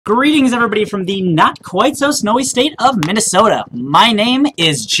Greetings everybody from the not quite so snowy state of Minnesota. My name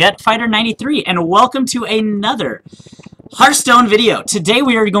is Jetfighter93 and welcome to another Hearthstone video. Today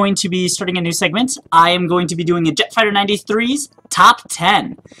we are going to be starting a new segment. I am going to be doing a Jetfighter93's top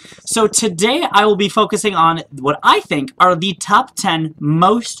 10. So today I will be focusing on what I think are the top 10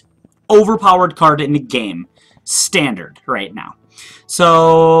 most overpowered card in the game, standard right now.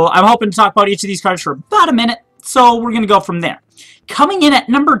 So I'm hoping to talk about each of these cards for about a minute, so we're going to go from there. Coming in at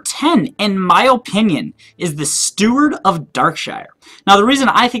number 10, in my opinion, is the Steward of Darkshire. Now, the reason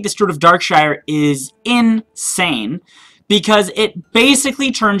I think the Steward of Darkshire is insane, because it basically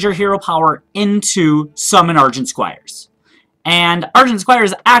turns your hero power into Summon Argent Squires. And Argent Squire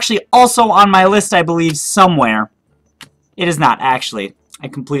is actually also on my list, I believe, somewhere. It is not, actually. I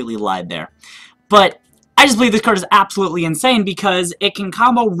completely lied there. But I just believe this card is absolutely insane because it can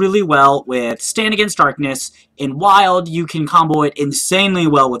combo really well with Stand Against Darkness. In Wild, you can combo it insanely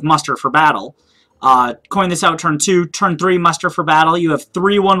well with Muster for Battle. Coin this out turn 2. Turn 3, Muster for Battle. You have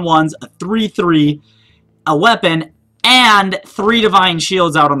 3 1/1s, a 3/3, a weapon, and 3 Divine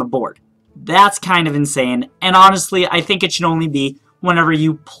Shields out on the board. That's kind of insane. And honestly, I think it should only be whenever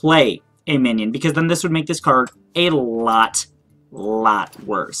you play a minion, because then this would make this card a lot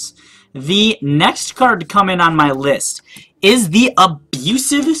worse. The next card to come in on my list is the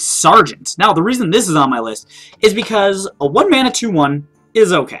Abusive Sergeant. Now, the reason this is on my list is because a 1-mana 2/1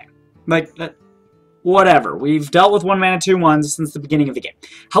 is okay. Like, whatever. We've dealt with 1-mana 2/1s since the beginning of the game.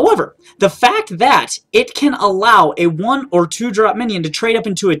 However, the fact that it can allow a 1 or 2 drop minion to trade up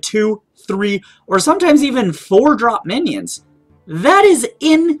into a 2, 3, or sometimes even 4 drop minions, that is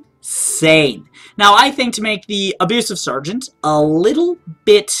insane. Now, I think to make the Abusive Sergeant a little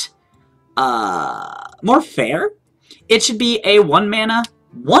bit more fair, it should be a 1-mana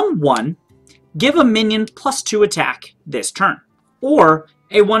 1/1, give a minion +2 attack this turn. Or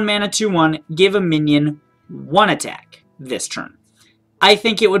a 1-mana 2/1, give a minion 1 attack this turn. I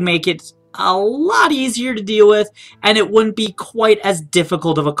think it would make it a lot easier to deal with, and it wouldn't be quite as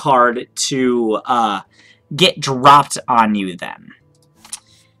difficult of a card to get dropped on you then.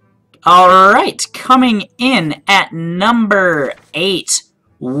 Alright, coming in at number 8,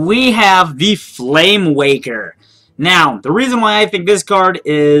 we have the Flame Waker. Now, the reason why I think this card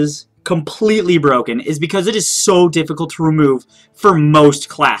is completely broken is because it is so difficult to remove for most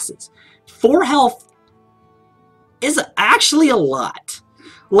classes. 4 health is actually a lot.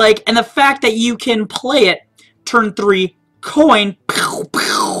 Like, and the fact that you can play it, turn 3, coin, pew,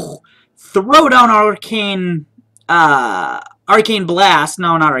 pew, throw down Arcane Blast.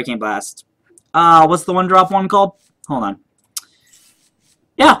 No, not Arcane Blast. What's the 1-drop one called? Hold on.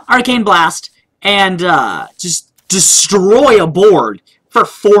 Yeah, Arcane Blast, and just destroy a board for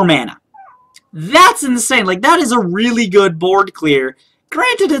 4 mana. That's insane. Like, that is a really good board clear.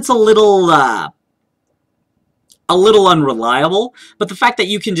 Granted, it's a little unreliable, but the fact that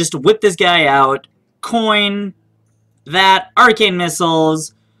you can just whip this guy out, coin that, Arcane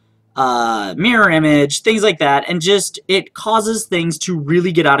Missiles, mirror image, things like that, and just it causes things to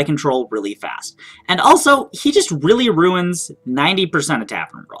really get out of control really fast. And also, he just really ruins 90% of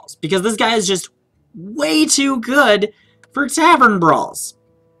Tavern Brawls, because this guy is just way too good for Tavern Brawls.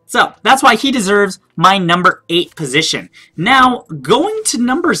 So, that's why he deserves my number 8 position. Now, going to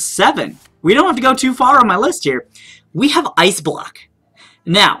number 7, we don't have to go too far on my list here, we have Ice Block.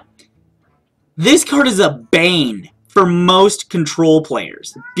 Now, this card is a bane for most control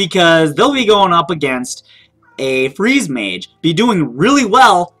players, because they'll be going up against a Freeze Mage, be doing really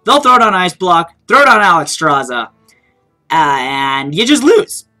well, they'll throw down Ice Block, throw down Alexstrasza, and you just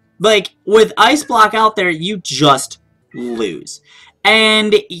lose. Like, with Ice Block out there, you just lose.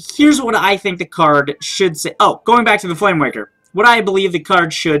 And here's what I think the card should say. Oh, going back to the Flame Waker, what I believe the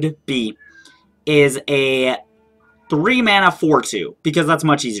card should be is a 3-mana 4/2, because that's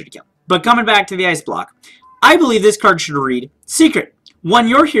much easier to kill. But coming back to the Ice Block, I believe this card should read, Secret. When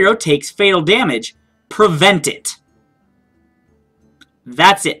your hero takes fatal damage, prevent it.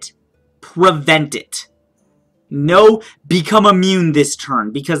 That's it. Prevent it. No, become immune this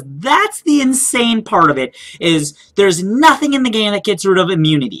turn, because that's the insane part of it, is there's nothing in the game that gets rid of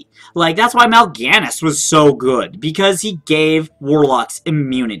immunity. Like, that's why Mal'Ganis was so good, because he gave Warlocks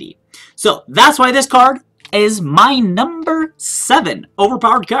immunity. So, that's why this card is my number 7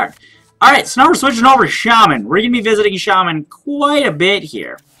 overpowered card. Alright, so now we're switching over to Shaman. We're going to be visiting Shaman quite a bit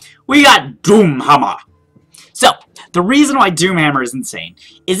here. We got Doomhammer. So, the reason why Doomhammer is insane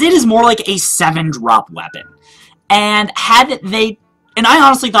is it is more like a 7-drop weapon. And and I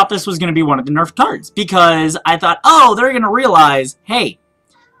honestly thought this was going to be one of the nerfed cards, because I thought, oh, they're going to realize, hey,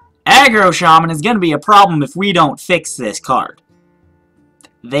 Aggro Shaman is going to be a problem if we don't fix this card.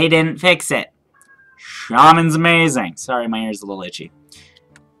 They didn't fix it. Shaman's amazing. Sorry, my ear's a little itchy.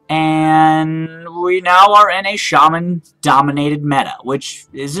 And we now are in a Shaman-dominated meta, which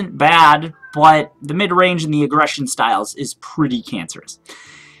isn't bad, but the mid-range and the aggression styles is pretty cancerous.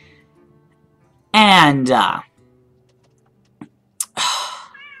 And,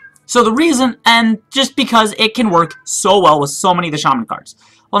 so the reason, and just because it can work so well with so many of the Shaman cards.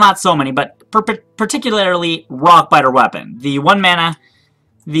 Well, not so many, but particularly Rockbiter Weapon. The one mana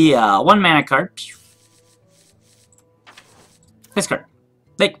card. This card.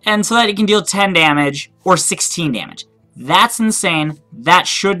 And so that it can deal 10 damage or 16 damage. That's insane. That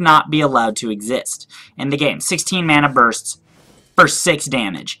should not be allowed to exist in the game. 16 mana bursts for 6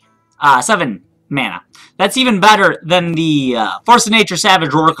 damage. 7 mana. That's even better than the Force of Nature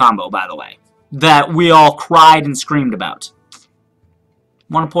Savage Roar combo, by the way, that we all cried and screamed about.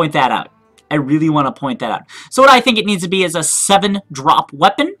 Want to point that out. I really want to point that out. So what I think it needs to be is a 7-drop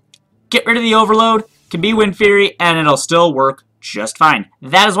weapon. Get rid of the overload. Can be Wind Fury, and it'll still work just fine.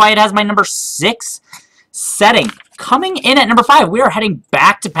 That is why it has my number 6 setting. Coming in at number 5, we are heading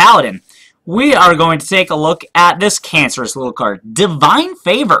back to Paladin. We are going to take a look at this cancerous little card, Divine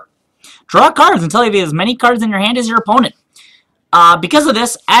Favor. Draw cards until you have as many cards in your hand as your opponent. Because of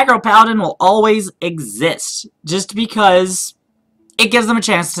this, Aggro Paladin will always exist, just because it gives them a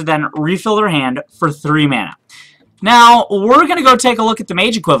chance to then refill their hand for 3 mana. Now, we're going to go take a look at the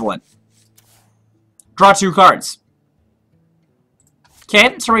Mage equivalent. Draw 2 cards.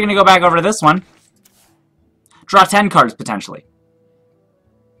 Okay, so we're going to go back over to this one. Draw 10 cards, potentially.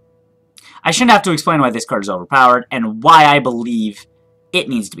 I shouldn't have to explain why this card is overpowered and why I believe it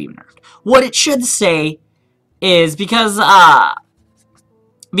needs to be nerfed. What it should say is because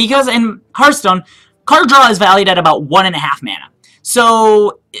in Hearthstone, card draw is valued at about 1.5 mana.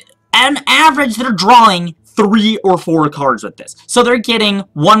 So, on average, they're drawing 3 or 4 cards with this. So they're getting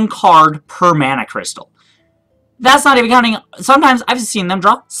 1 card per mana crystal. That's not even counting, sometimes I've seen them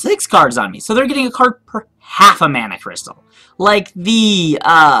draw 6 cards on me. So they're getting a card per half a mana crystal. Like, the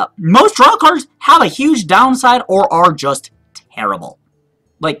most draw cards have a huge downside or are just terrible.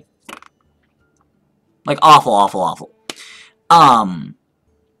 Like awful, awful, awful.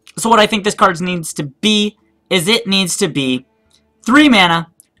 So what I think this card needs to be is it needs to be 3 mana,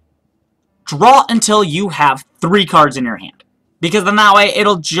 draw until you have 3 cards in your hand. Because then that way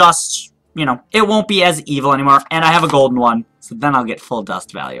it'll just, you know, it won't be as evil anymore. And I have a golden one, so then I'll get full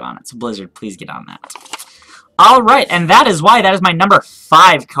dust value on it. So Blizzard, please get on that. Alright, and that is why that is my number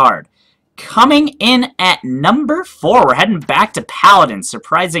 5 card. Coming in at number 4, we're heading back to Paladin,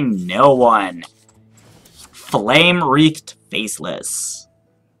 surprising no one. Flame Wreathed Faceless.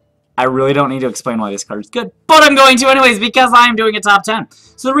 I really don't need to explain why this card is good, but I'm going to anyways because I'm doing a top 10.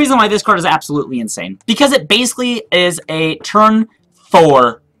 So the reason why this card is absolutely insane, because it basically is a turn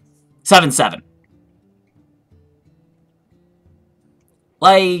 4 7/7.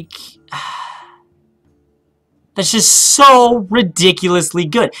 Like, that's just so ridiculously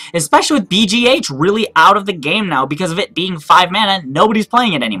good. Especially with BGH really out of the game now because of it being 5 mana, nobody's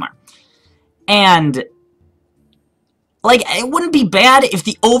playing it anymore. And like, it wouldn't be bad if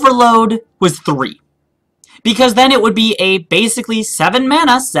the overload was 3. Because then it would be a basically 7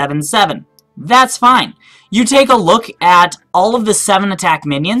 mana, 7/7. That's fine. You take a look at all of the 7 attack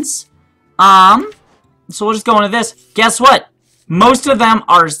minions. So we'll just go into this. Guess what? Most of them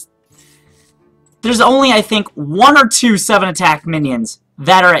are... There's only, I think, 1 or 2 7 attack minions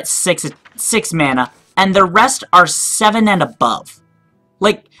that are at 6 mana. And the rest are 7 and above.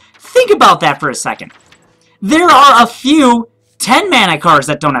 Like, think about that for a second. There are a few 10 mana cards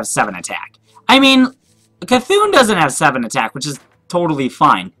that don't have 7 attack. I mean, Cthulhu doesn't have 7 attack, which is totally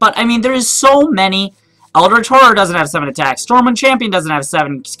fine. But, I mean, there is so many. Eldritch Horror doesn't have 7 attack. Stormwind Champion doesn't have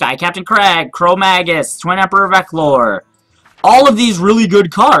 7. Sky Captain Crag, Crow Magus, Twin Emperor Veclor. All of these really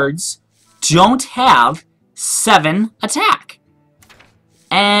good cards don't have 7 attack.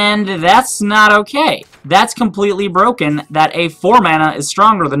 And that's not okay. That's completely broken that a 4 mana is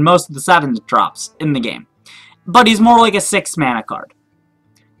stronger than most of the 7 drops in the game. But he's more like a 6 mana card.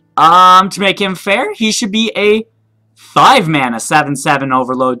 To make him fair, he should be a 5 mana 7/7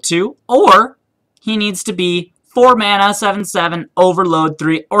 overload 2, or he needs to be 4 mana 7/7 overload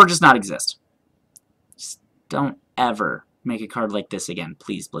 3, or just not exist. Just don't ever make a card like this again,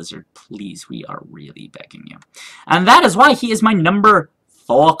 please, Blizzard. Please, we are really begging you. And that is why he is my number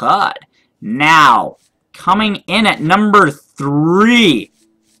 4 card. Now, coming in at number 3,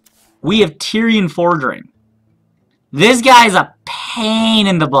 we have Tyrian Forgery. This guy's a pain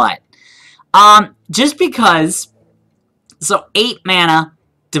in the butt. Just because, so 8 mana,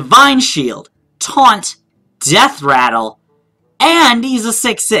 Divine Shield, Taunt, Death Rattle, And he's a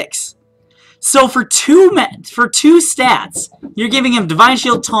 6/6. So for two stats, you're giving him Divine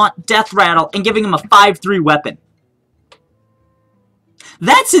Shield, Taunt, Death Rattle, and giving him a 5/3 weapon.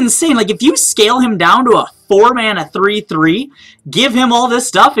 That's insane. Like, if you scale him down to a 4-mana 3/3, give him all this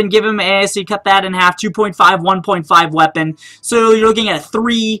stuff, and give him a, so you cut that in half, 2.5, 1.5 weapon. So you're looking at a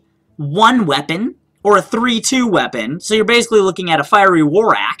 3/1 weapon, or a 3/2 weapon. So you're basically looking at a Fiery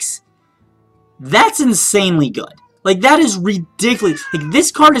War Axe. That's insanely good. Like, that is ridiculous. Like,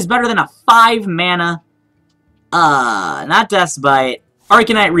 this card is better than a 5-mana, not Deathbite,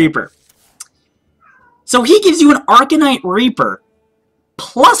 Arcanite Reaper. So he gives you an Arcanite Reaper,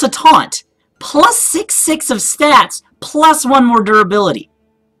 plus a Taunt, plus 6/6 of stats, plus 1 more durability.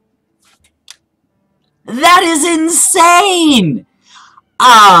 That is insane!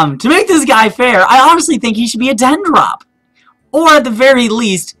 To make this guy fair, I honestly think he should be a 10-drop. Or at the very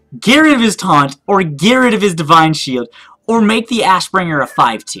least, get rid of his Taunt, or get rid of his Divine Shield, or make the Ashbringer a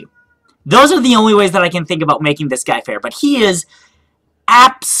 5/2. Those are the only ways that I can think about making this guy fair, but he is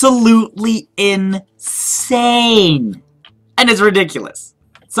absolutely insane. And it's ridiculous.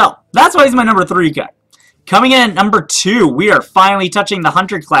 So, that's why he's my number 3 card. Coming in at number 2, we are finally touching the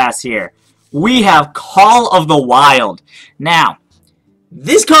Hunter class here. We have Call of the Wild. Now,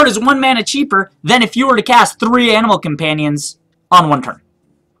 this card is 1 mana cheaper than if you were to cast 3 Animal Companions on 1 turn.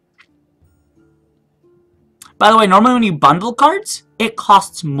 By the way, normally when you bundle cards, it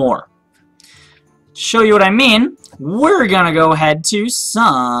costs more. To show you what I mean, we're going to go ahead to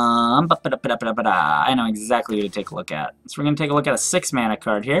some... I know exactly what to take a look at. So we're going to take a look at a 6-mana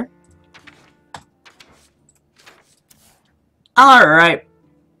card here. Alright.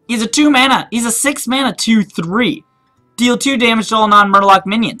 He's a 2-mana. He's a 6-mana 2/3. Deal 2 damage to all non-Murloc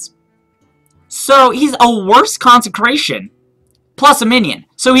minions. So he's a worse Consecration plus a minion.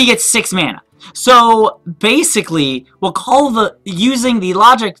 So he gets 6 mana. So basically, using the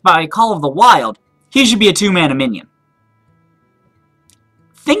logic by Call of the Wild, he should be a 2-mana minion.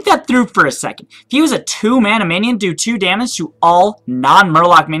 Think that through for a second. If he was a 2-mana minion, do 2 damage to all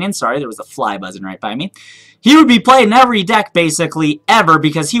non-Murloc minions. Sorry, there was a fly buzzing right by me. He would be played in every deck, basically, ever,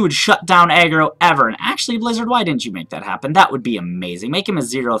 because he would shut down aggro ever. And actually, Blizzard, why didn't you make that happen? That would be amazing. Make him a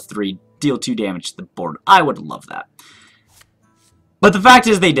 0/3, deal 2 damage to the board. I would love that. But the fact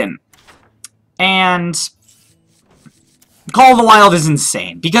is, they didn't. And Call of the Wild is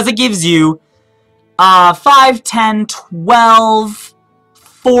insane, because it gives you 5, 10, 12,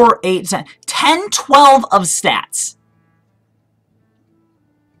 4, 8, 10, 10, 12 of stats.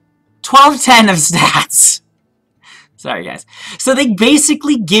 12, 10 of stats. Sorry, guys. So they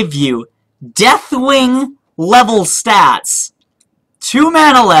basically give you Deathwing level stats, 2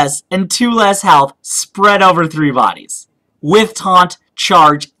 mana less and 2 less health spread over 3 bodies, with Taunt,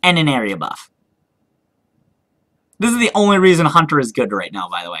 Charge, and an area buff. This is the only reason Hunter is good right now,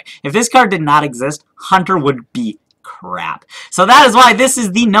 by the way. If this card did not exist, Hunter would be crap. So that is why this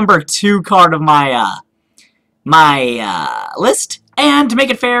is the number 2 card of my list. And to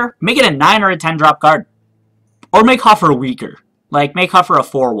make it fair, make it a 9 or a 10 drop card. Or make Huffer weaker. Like, make Huffer a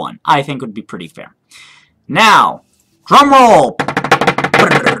 4/1. I think would be pretty fair. Now, drum roll.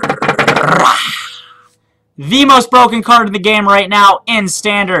 The most broken card in the game right now in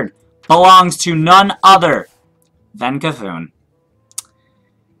Standard belongs to none other than Cthulhu.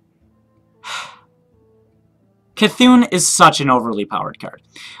 Cthulhu is such an overly powered card.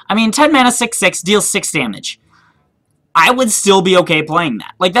 I mean, 10 mana, 6/6, deals 6 damage. I would still be okay playing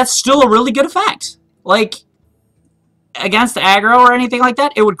that. Like, that's still a really good effect. Like, against aggro or anything like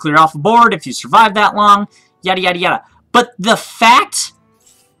that, it would clear off the board if you survive that long, yada yada yada. But the fact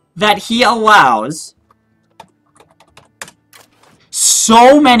that he allows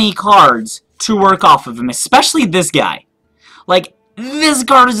so many cards to work off of him, especially this guy. Like, this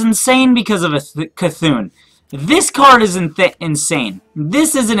card is insane because of a Cthulhu. This card is insane.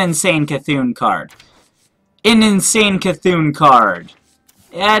 This is an insane Cthulhu card. An insane Cthulhu card.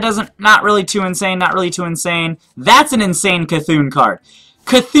 Yeah, it doesn't, not really too insane, not really too insane. That's an insane Cthulhu card.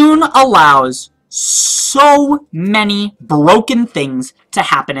 Cthulhu allows so many broken things to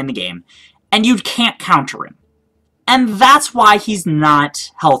happen in the game, and you can't counter him. And that's why he's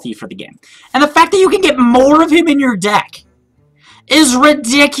not healthy for the game. And the fact that you can get more of him in your deck is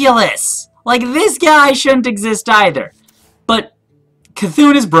ridiculous. Like, this guy shouldn't exist either. But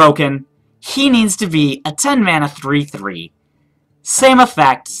Cthulhu is broken. He needs to be a 10 mana 3/3. Same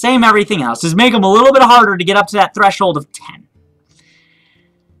effect, same everything else. Just make him a little bit harder to get up to that threshold of 10.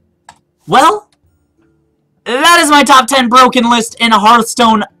 Well, that is my top 10 broken list in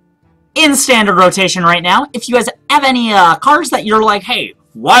Hearthstone in Standard rotation right now. If you guys have any cards that you're like, hey,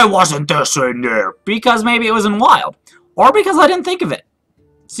 why wasn't this in there? Because maybe it was in Wild. or because I didn't think of it.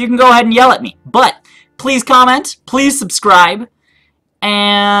 So you can go ahead and yell at me. But please comment, please subscribe,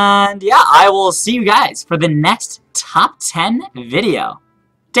 and yeah, I will see you guys for the next top 10 video.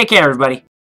 Take care, everybody.